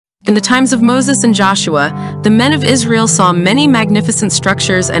In the times of Moses and Joshua, the men of Israel saw many magnificent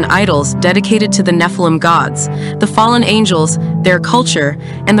structures and idols dedicated to the Nephilim gods, the fallen angels, their culture,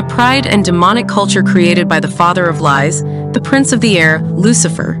 and the pride and demonic culture created by the father of lies, the prince of the air,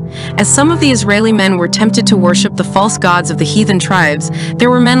 Lucifer. As some of the Israeli men were tempted to worship the false gods of the heathen tribes, there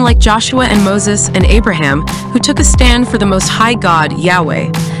were men like Joshua and Moses and Abraham who took a stand for the Most High God,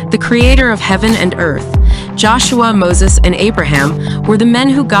 Yahweh, the creator of heaven and earth. Joshua, Moses, and Abraham were the men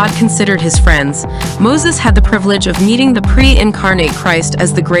who God considered his friends. Moses had the privilege of meeting the pre-incarnate Christ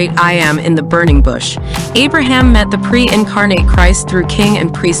as the great I Am in the burning bush. Abraham met the pre-incarnate Christ through king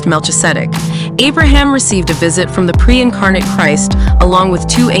and priest Melchizedek. Abraham received a visit from the pre-incarnate Christ along with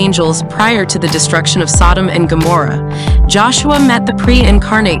two angels prior to the destruction of Sodom and Gomorrah. Joshua met the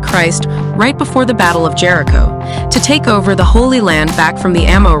pre-incarnate Christ right before the Battle of Jericho to take over the Holy Land back from the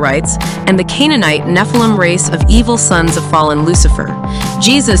Amorites and the Canaanite Nephilim race of evil sons of fallen Lucifer.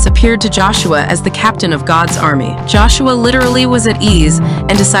 Jesus appeared to Joshua as the captain of God's army. Joshua literally was at ease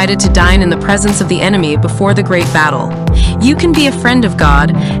and decided to dine in the presence of the enemy before the great battle. You can be a friend of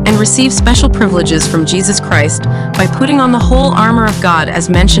God and receive special privileges from Jesus Christ by putting on the whole armor of God as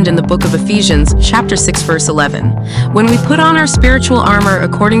mentioned in the book of Ephesians, chapter 6, verse 11. When we put on our spiritual armor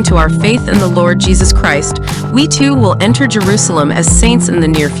according to our faith in the Lord Jesus Christ, we too will enter Jerusalem as saints in the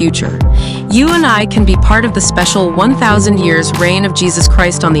near future. You and I can be part of the special 1,000 years reign of Jesus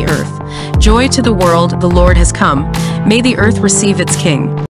Christ on the earth. Joy to the world, the Lord has come. May the earth receive its King.